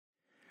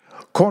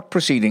Court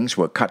proceedings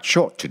were cut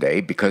short today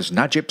because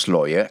Najib's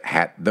lawyer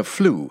had the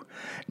flu.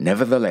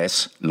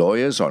 Nevertheless,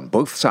 lawyers on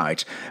both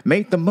sides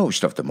made the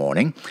most of the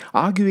morning,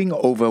 arguing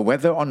over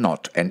whether or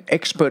not an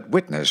expert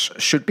witness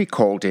should be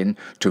called in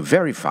to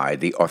verify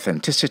the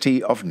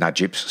authenticity of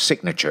Najib's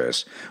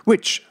signatures,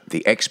 which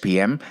the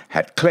ex-PM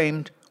had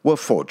claimed were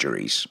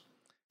forgeries.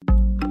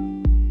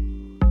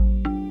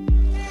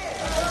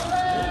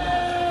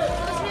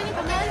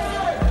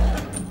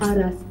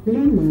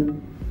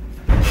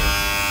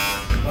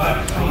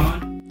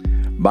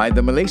 By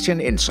the Malaysian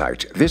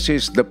Insight, this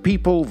is The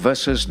People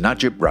versus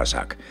Najib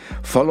Razak.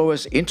 Follow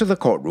us into the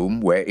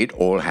courtroom where it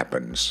all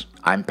happens.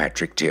 I'm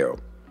Patrick Teo.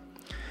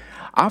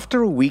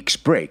 After a week's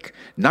break,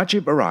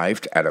 Najib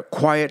arrived at a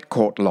quiet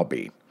court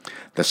lobby.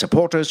 The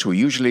supporters who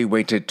usually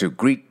waited to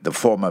greet the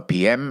former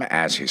PM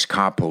as his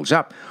car pulls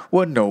up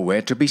were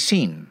nowhere to be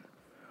seen.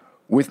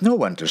 With no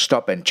one to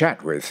stop and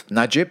chat with,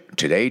 Najib,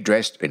 today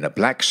dressed in a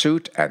black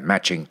suit and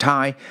matching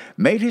tie,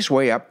 made his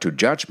way up to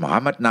Judge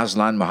Muhammad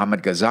Nazlan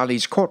Muhammad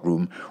Ghazali's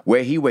courtroom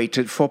where he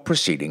waited for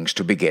proceedings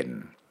to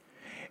begin.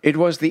 It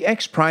was the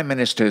ex-Prime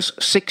Minister's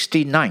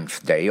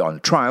 69th day on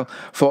trial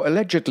for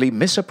allegedly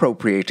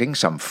misappropriating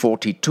some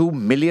 42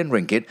 million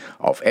ringgit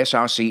of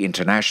SRC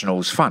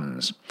International's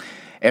funds.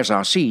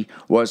 SRC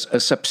was a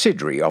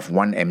subsidiary of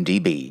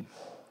 1MDB.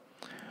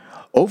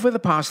 Over the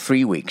past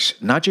 3 weeks,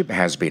 Najib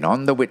has been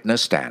on the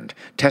witness stand,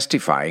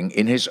 testifying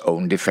in his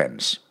own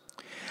defense.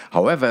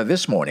 However,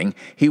 this morning,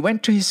 he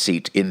went to his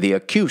seat in the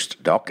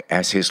accused dock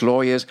as his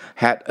lawyers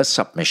had a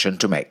submission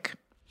to make.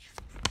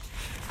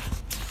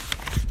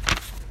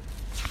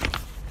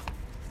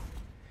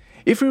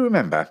 If you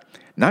remember,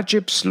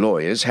 Najib's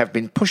lawyers have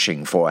been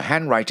pushing for a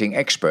handwriting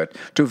expert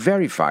to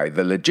verify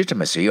the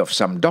legitimacy of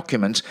some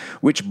documents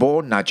which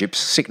bore Najib's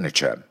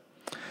signature.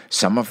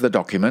 Some of the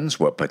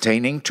documents were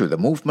pertaining to the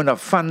movement of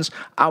funds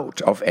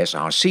out of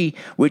SRC,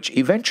 which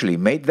eventually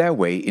made their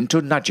way into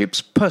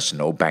Najib's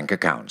personal bank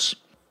accounts.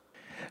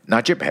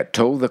 Najib had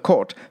told the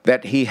court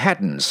that he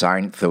hadn't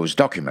signed those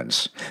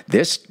documents,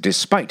 this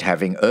despite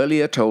having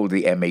earlier told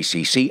the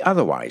MACC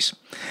otherwise,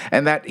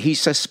 and that he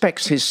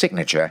suspects his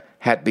signature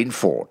had been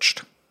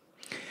forged.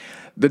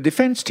 The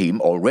defense team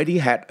already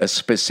had a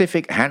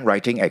specific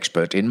handwriting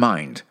expert in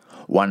mind,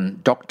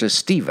 one Dr.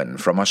 Stephen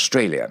from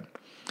Australia.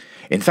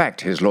 In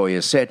fact, his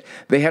lawyers said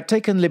they had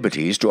taken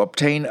liberties to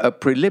obtain a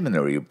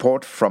preliminary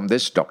report from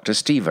this Dr.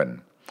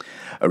 Stephen,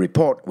 a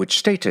report which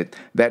stated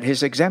that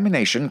his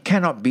examination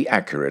cannot be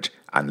accurate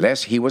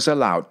unless he was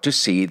allowed to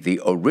see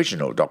the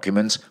original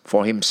documents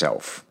for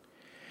himself.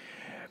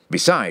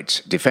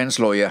 Besides, defense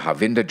lawyer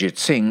Havinderjit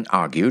Singh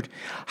argued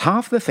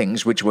half the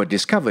things which were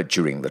discovered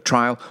during the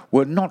trial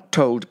were not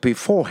told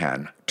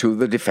beforehand to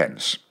the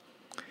defense.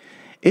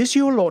 Is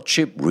your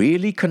lordship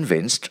really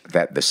convinced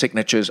that the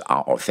signatures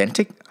are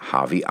authentic?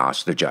 Harvey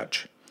asked the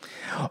judge.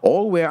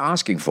 All we're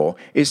asking for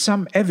is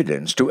some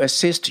evidence to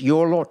assist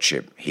your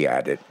lordship, he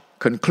added,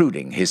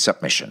 concluding his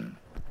submission.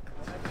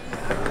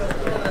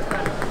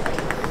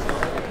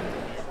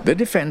 The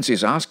defense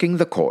is asking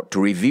the court to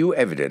review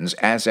evidence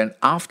as an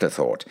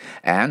afterthought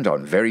and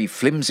on very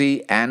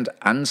flimsy and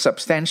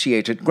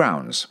unsubstantiated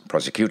grounds,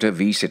 Prosecutor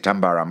V.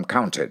 Sitambaram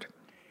countered.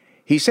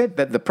 He said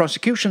that the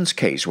prosecution's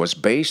case was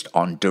based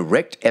on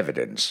direct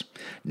evidence.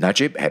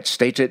 Najib had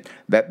stated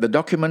that the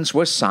documents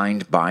were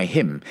signed by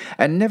him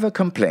and never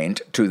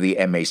complained to the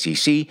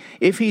MACC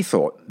if he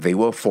thought they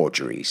were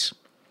forgeries.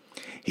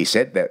 He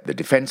said that the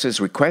defense's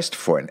request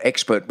for an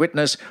expert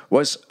witness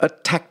was a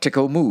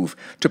tactical move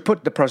to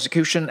put the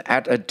prosecution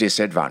at a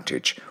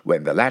disadvantage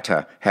when the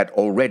latter had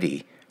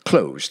already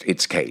closed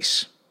its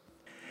case.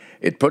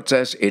 It puts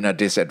us in a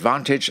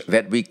disadvantage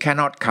that we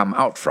cannot come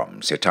out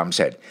from, Sitam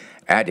said,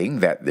 adding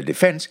that the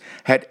defense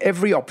had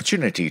every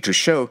opportunity to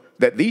show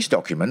that these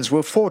documents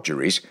were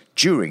forgeries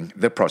during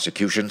the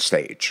prosecution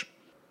stage.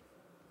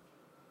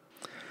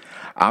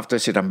 After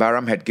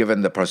Sitambaram had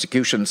given the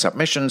prosecution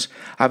submissions,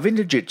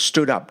 Havinderjit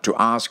stood up to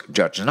ask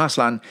Judge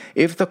Nazlan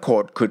if the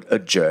court could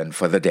adjourn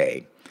for the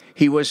day.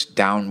 He was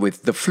down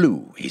with the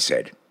flu, he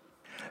said.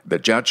 The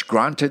judge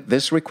granted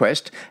this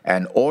request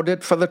and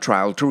ordered for the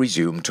trial to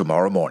resume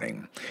tomorrow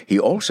morning. He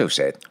also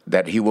said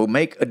that he will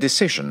make a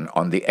decision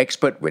on the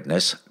expert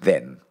witness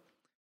then.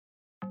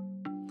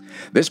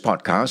 This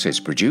podcast is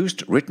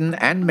produced, written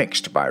and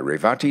mixed by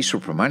Revati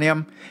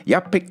Subramaniam,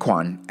 Yapik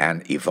Kwan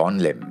and Yvonne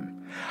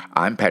Lim.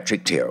 I'm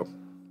Patrick Teo.